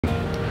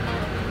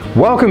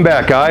Welcome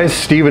back, guys.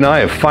 Steve and I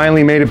have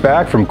finally made it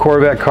back from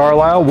Corvette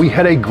Carlisle. We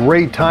had a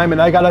great time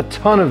and I got a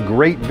ton of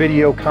great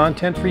video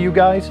content for you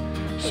guys.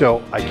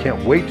 So I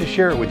can't wait to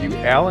share it with you.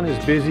 Alan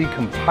is busy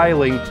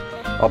compiling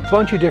a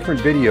bunch of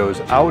different videos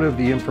out of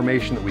the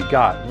information that we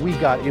got. We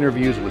got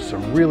interviews with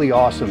some really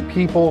awesome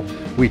people.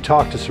 We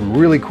talked to some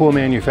really cool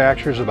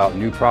manufacturers about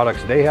new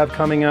products they have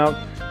coming out.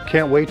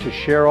 Can't wait to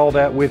share all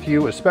that with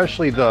you,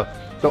 especially the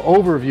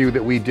overview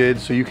that we did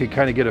so you could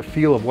kind of get a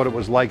feel of what it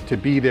was like to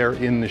be there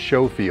in the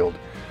show field.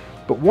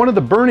 But one of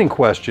the burning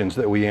questions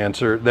that we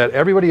answer, that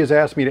everybody has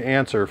asked me to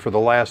answer for the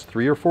last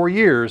 3 or 4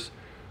 years,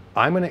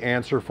 I'm going to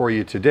answer for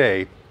you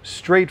today,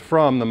 straight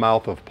from the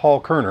mouth of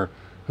Paul Kerner,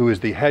 who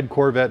is the head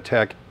Corvette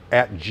tech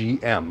at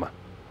GM.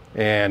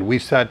 And we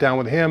sat down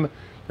with him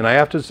and I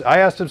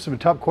asked him some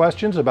tough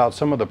questions about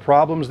some of the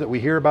problems that we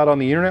hear about on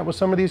the internet with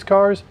some of these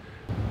cars.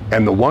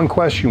 And the one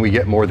question we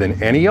get more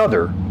than any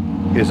other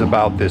is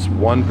about this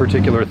one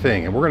particular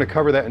thing, and we're going to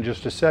cover that in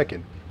just a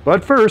second.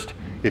 But first,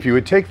 if you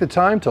would take the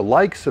time to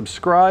like,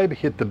 subscribe,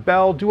 hit the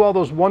bell, do all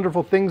those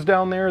wonderful things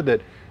down there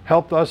that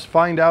help us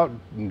find out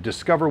and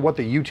discover what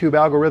the YouTube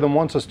algorithm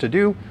wants us to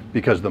do,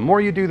 because the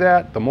more you do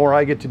that, the more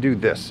I get to do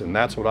this, and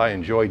that's what I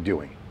enjoy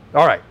doing.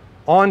 All right,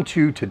 on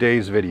to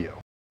today's video.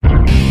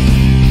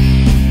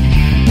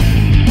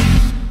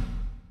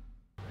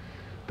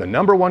 The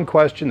number one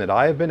question that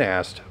I have been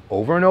asked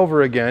over and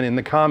over again in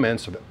the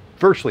comments of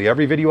virtually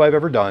every video I've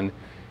ever done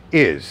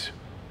is,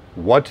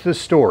 what's the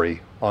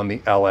story on the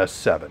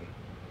LS7?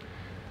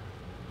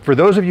 For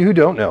those of you who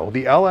don't know,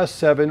 the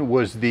LS7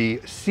 was the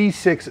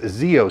C6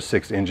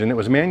 Z06 engine that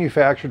was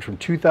manufactured from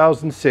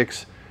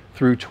 2006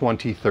 through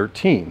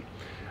 2013.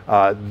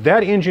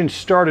 That engine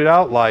started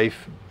out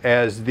life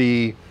as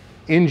the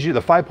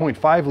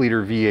 5.5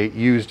 liter V8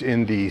 used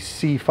in the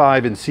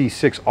C5 and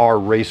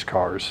C6R race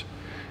cars.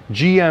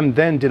 GM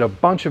then did a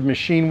bunch of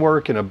machine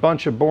work and a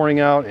bunch of boring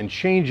out and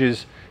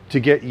changes to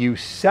get you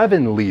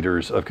 7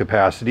 liters of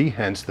capacity,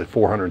 hence the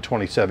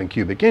 427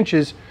 cubic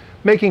inches,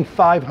 making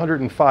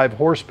 505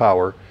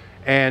 horsepower,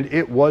 and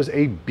it was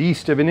a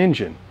beast of an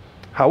engine.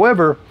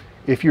 However,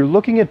 if you're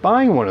looking at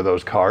buying one of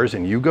those cars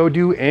and you go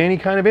do any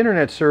kind of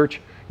internet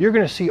search, you're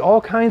going to see all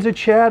kinds of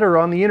chatter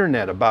on the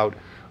internet about,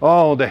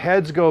 oh, the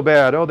heads go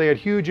bad, oh, they had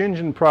huge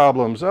engine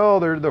problems, oh,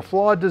 they're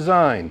flawed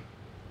design.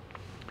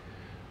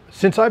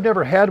 Since I've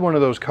never had one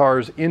of those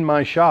cars in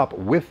my shop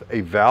with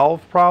a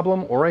valve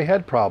problem or a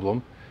head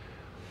problem,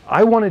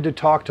 I wanted to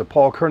talk to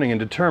Paul Kerner and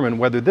determine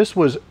whether this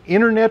was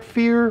internet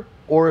fear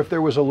or if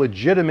there was a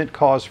legitimate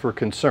cause for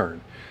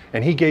concern.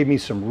 And he gave me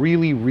some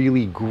really,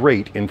 really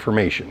great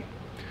information.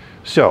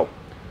 So,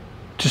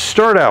 to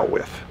start out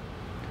with,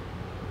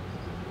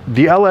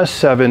 the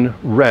LS7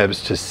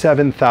 revs to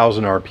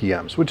 7,000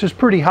 RPMs, which is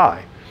pretty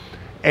high.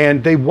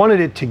 And they wanted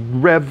it to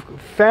rev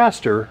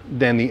faster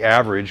than the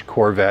average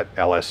Corvette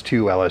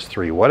LS2,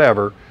 LS3,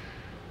 whatever.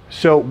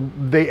 So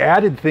they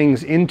added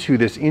things into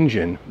this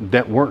engine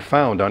that weren't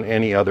found on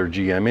any other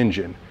GM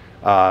engine.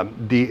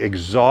 The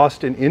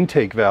exhaust and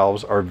intake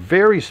valves are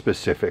very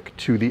specific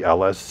to the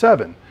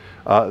LS7.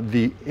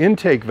 The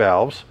intake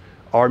valves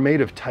are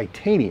made of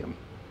titanium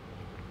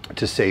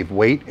to save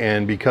weight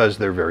and because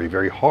they're very,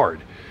 very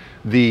hard.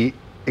 The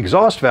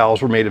exhaust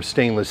valves were made of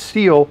stainless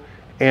steel,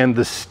 and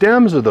the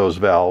stems of those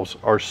valves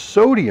are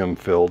sodium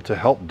filled to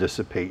help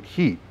dissipate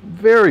heat.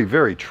 Very,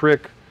 very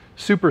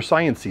super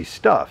sciencey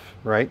stuff,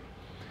 right?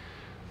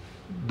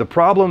 The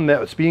problem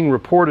that's being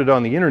reported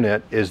on the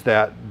internet is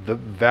that the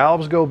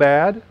valves go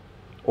bad,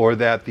 or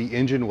that the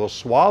engine will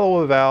swallow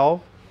a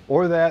valve,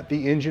 or that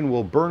the engine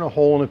will burn a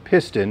hole in a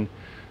piston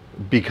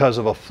because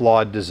of a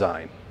flawed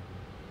design.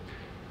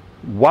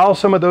 While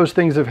some of those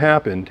things have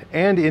happened,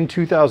 and in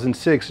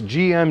 2006,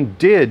 GM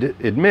did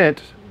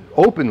admit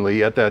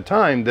openly at that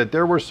time that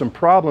there were some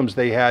problems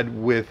they had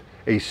with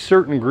a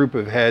certain group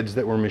of heads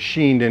that were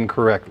machined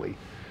incorrectly.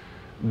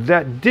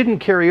 That didn't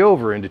carry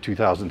over into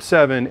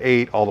 2007,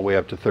 8, all the way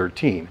up to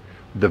 13.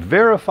 The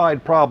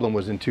verified problem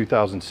was in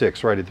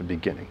 2006, right at the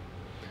beginning.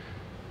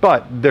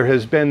 But there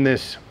has been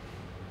this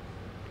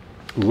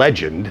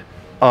legend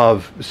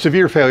of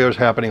severe failures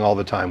happening all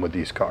the time with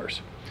these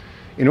cars.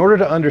 In order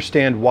to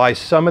understand why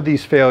some of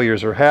these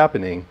failures are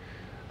happening,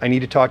 I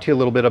need to talk to you a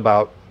little bit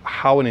about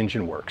how an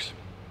engine works.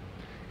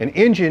 An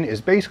engine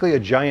is basically a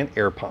giant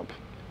air pump.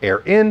 Air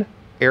in,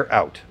 air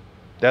out.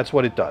 That's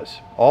what it does.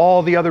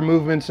 All the other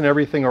movements and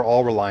everything are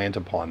all reliant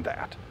upon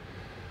that.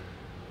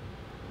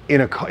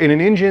 In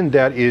an engine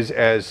that is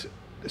as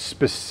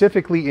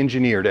specifically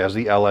engineered as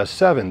the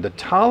LS7, the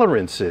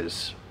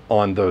tolerances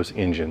on those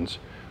engines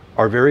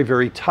are very,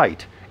 very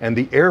tight, and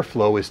the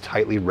airflow is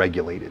tightly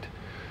regulated.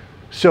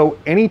 So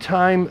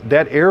anytime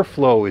that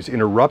airflow is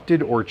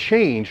interrupted or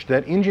changed,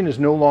 that engine is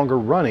no longer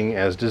running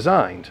as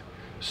designed.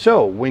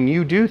 So when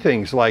you do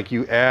things like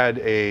you add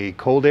a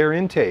cold air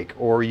intake,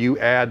 or you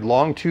add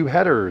long tube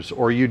headers,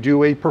 or you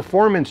do a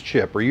performance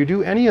chip, or you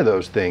do any of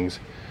those things,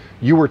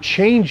 you are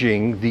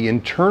changing the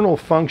internal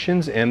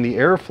functions and the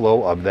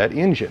airflow of that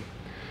engine,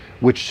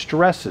 which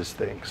stresses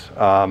things.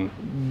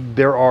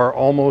 There are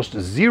almost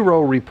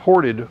zero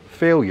reported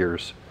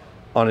failures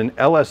on an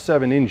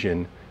LS7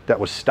 engine that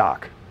was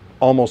stock.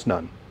 Almost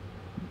none.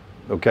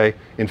 Okay?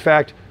 In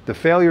fact, the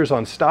failures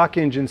on stock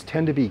engines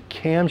tend to be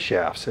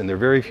camshafts, and they're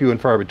very few and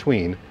far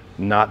between,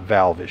 not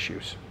valve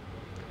issues.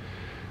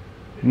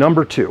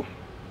 Number two,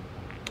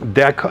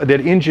 that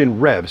engine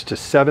revs to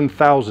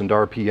 7,000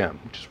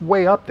 RPM, which is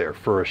way up there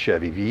for a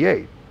Chevy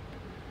V8.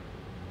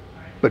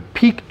 But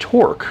peak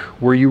torque,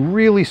 where you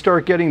really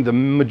start getting the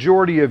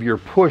majority of your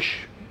push,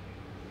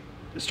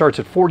 starts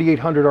at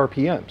 4,800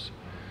 RPMs.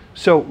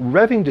 So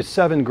revving to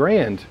 7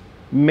 grand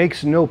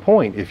makes no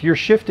point. If you're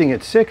shifting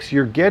at 6,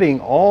 you're getting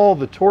all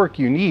the torque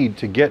you need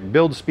to get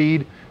build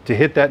speed, to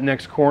hit that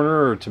next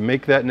corner, or to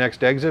make that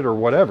next exit, or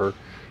whatever.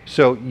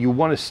 So you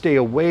want to stay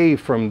away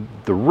from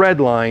the red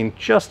line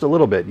just a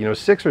little bit. You know,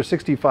 6 or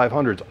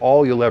 6,500 is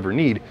all you'll ever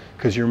need,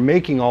 because you're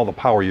making all the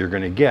power you're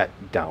going to get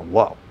down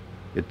low.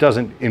 It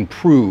doesn't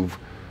improve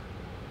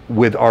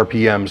with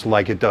RPMs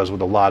like it does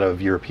with a lot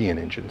of European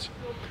engines.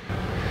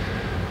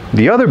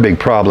 The other big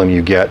problem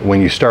you get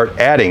when you start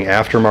adding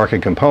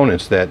aftermarket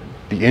components that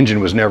the engine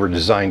was never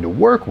designed to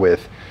work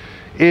with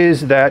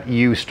is that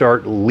you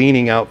start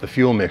leaning out the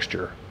fuel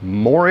mixture.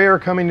 More air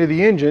coming to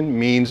the engine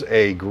means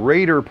a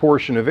greater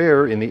portion of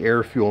air in the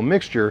air-fuel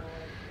mixture,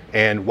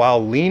 and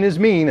while lean is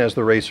mean, as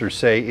the racers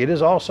say, it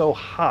is also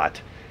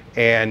hot.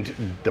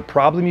 And the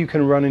problem you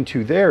can run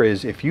into there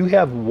is if you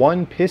have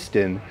one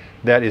piston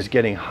that is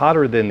getting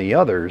hotter than the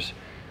others,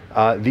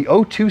 the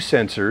O2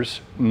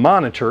 sensors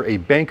monitor a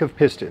bank of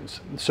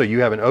pistons. So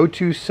you have an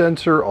O2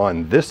 sensor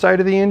on this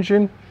side of the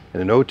engine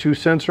and an O2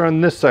 sensor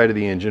on this side of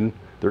the engine.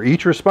 They're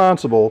each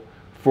responsible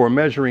for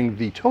measuring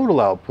the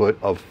total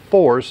output of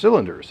 4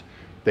 cylinders.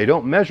 They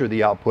don't measure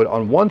the output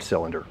on 1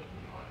 cylinder.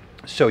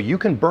 So you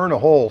can burn a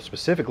hole,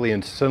 specifically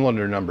in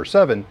cylinder number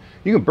 7,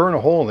 you can burn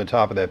a hole in the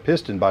top of that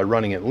piston by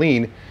running it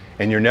lean,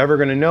 and you're never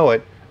going to know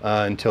it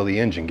until the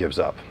engine gives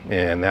up,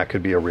 and that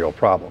could be a real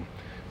problem.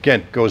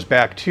 Again, goes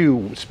back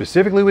to,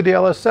 specifically with the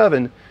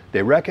LS7,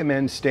 they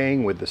recommend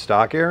staying with the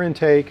stock air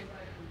intake,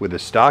 with the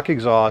stock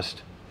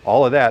exhaust,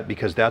 all of that,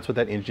 because that's what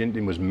that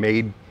engine was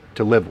made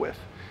to live with.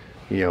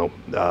 You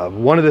know,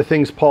 one of the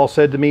things Paul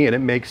said to me, and it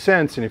makes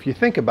sense, and if you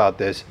think about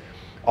this,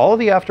 all of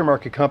the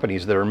aftermarket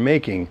companies that are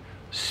making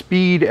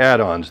speed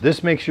add-ons,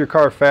 this makes your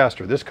car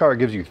faster, this car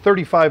gives you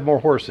 35 more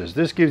horses,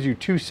 this gives you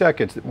 2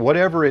 seconds,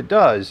 whatever it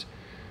does,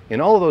 in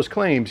all of those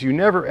claims, you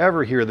never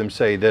ever hear them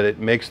say that it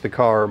makes the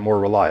car more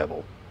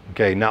reliable.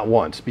 Okay, not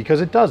once,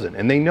 because it doesn't,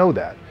 and they know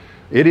that.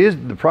 It is,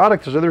 the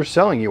products that they're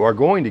selling you are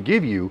going to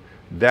give you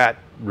that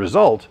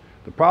result.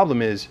 The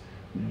problem is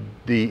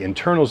the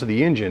internals of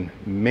the engine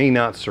may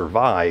not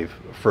survive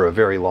for a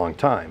very long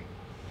time.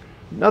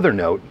 Another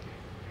note,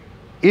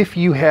 if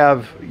you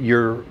have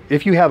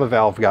a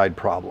valve guide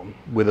problem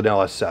with an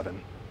LS7,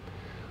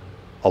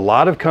 a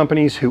lot of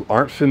companies who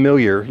aren't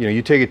familiar, you know,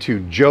 you take it to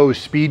Joe's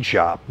speed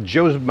shop,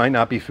 Joe might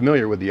not be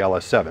familiar with the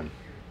LS7.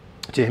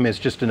 To him, it's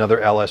just another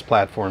LS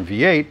platform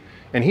V8,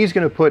 and he's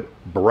going to put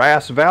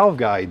brass valve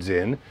guides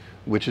in,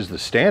 which is the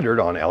standard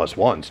on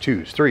LS1s,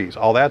 2s, 3s,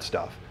 all that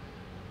stuff.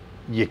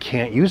 You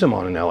can't use them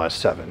on an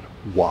LS7.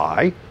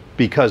 Why?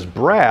 Because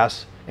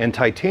brass and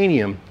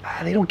titanium,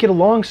 they don't get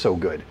along so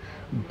good.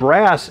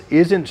 Brass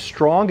isn't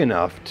strong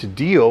enough to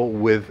deal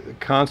with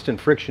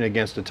constant friction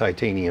against a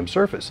titanium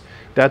surface.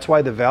 That's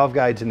why the valve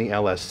guides in the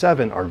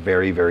LS7 are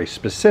very, very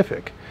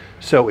specific.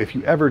 So if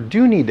you ever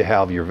do need to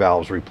have your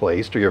valves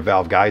replaced or your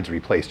valve guides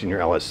replaced in your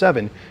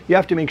LS7, you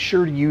have to make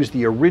sure to use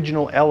the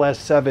original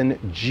LS7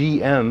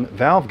 GM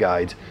valve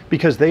guides,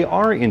 because they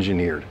are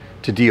engineered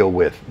to deal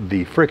with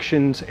the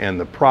frictions and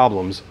the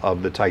problems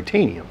of the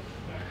titanium.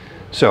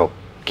 So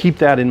keep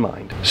that in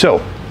mind.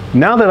 So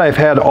now that I've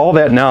had all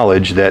that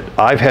knowledge that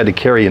I've had to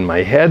carry in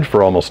my head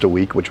for almost a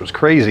week, which was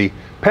crazy,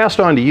 passed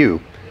on to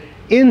you,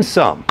 in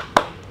sum,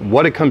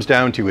 what it comes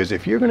down to is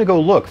if you're going to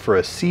go look for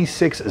a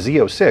C6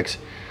 Z06,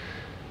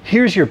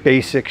 here's your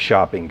basic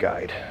shopping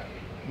guide.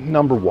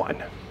 Number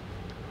 1,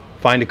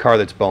 find a car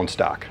that's bone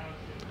stock.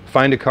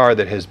 Find a car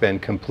that has been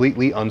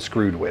completely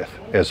unscrewed with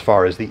as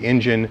far as the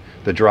engine,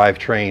 the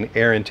drivetrain,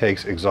 air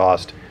intakes,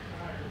 exhaust.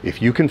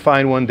 If you can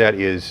find one that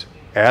is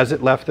as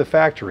it left the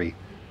factory,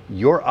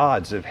 your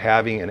odds of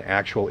having an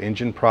actual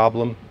engine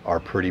problem are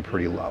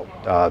pretty low.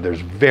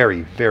 There's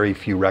very, very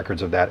few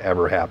records of that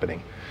ever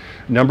happening.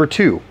 Number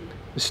 2,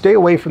 stay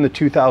away from the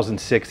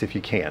 2006 if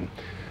you can.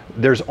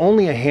 There's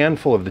only a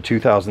handful of the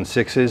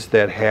 2006s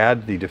that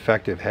had the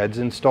defective heads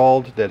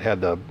installed, that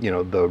had the, you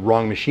know, the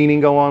wrong machining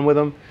go on with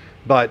them,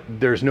 but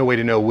there's no way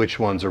to know which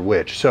ones are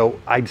which. So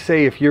I'd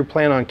say if you're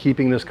planning on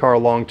keeping this car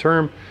long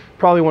term,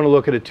 probably want to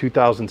look at a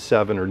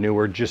 2007 or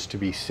newer just to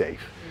be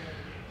safe.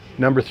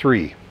 Number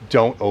 3,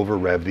 don't over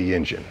rev the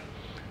engine.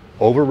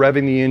 Over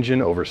revving the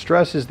engine over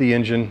stresses the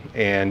engine,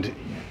 and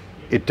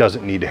it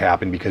doesn't need to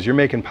happen because you're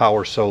making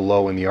power so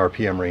low in the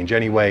RPM range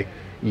anyway.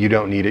 You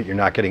don't need it. You're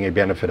not getting a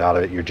benefit out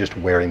of it. You're just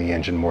wearing the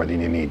engine more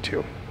than you need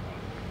to.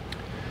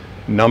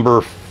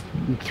 Number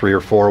 3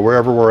 or 4,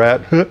 wherever we're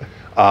at,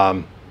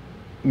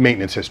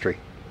 maintenance history.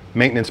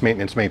 Maintenance,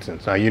 maintenance,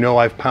 maintenance. Now, you know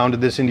I've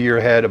pounded this into your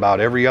head about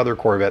every other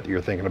Corvette that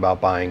you're thinking about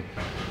buying.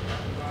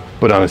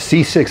 But on a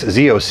C6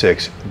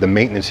 Z06, the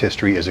maintenance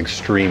history is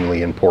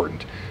extremely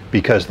important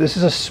because this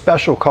is a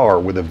special car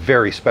with a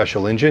very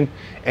special engine,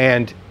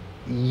 and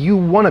you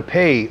want to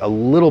pay a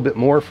little bit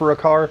more for a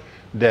car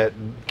that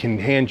can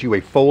hand you a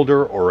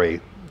folder or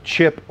a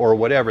chip or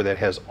whatever that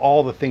has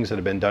all the things that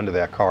have been done to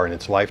that car in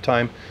its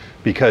lifetime,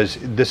 because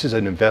this is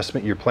an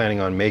investment you're planning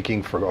on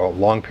making for a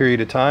long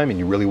period of time and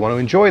you really want to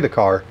enjoy the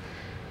car.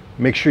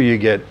 Make sure you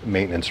get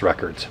maintenance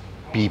records.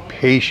 Be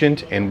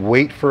patient and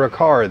wait for a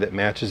car that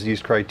matches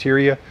these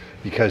criteria,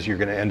 because you're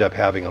going to end up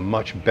having a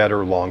much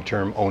better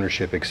long-term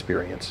ownership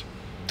experience.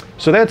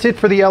 So that's it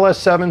for the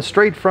LS7,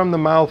 straight from the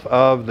mouth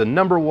of the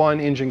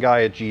 #1 engine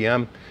guy at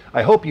GM.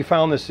 I hope you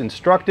found this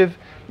instructive.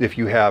 If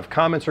you have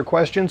comments or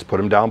questions, put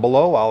them down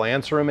below. I'll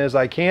answer them as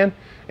I can.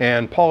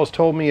 And Paul has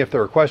told me if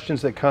there are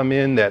questions that come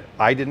in that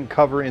I didn't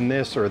cover in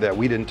this or that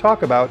we didn't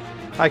talk about,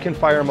 I can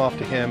fire them off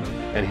to him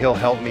and he'll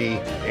help me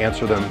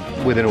answer them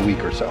within a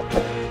week or so.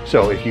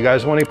 So if you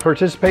guys want to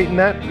participate in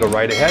that, go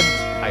right ahead.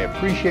 I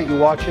appreciate you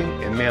watching,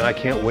 and man, I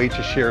can't wait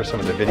to share some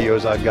of the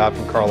videos I've got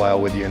from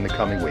Carlisle with you in the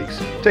coming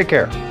weeks. Take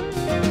care.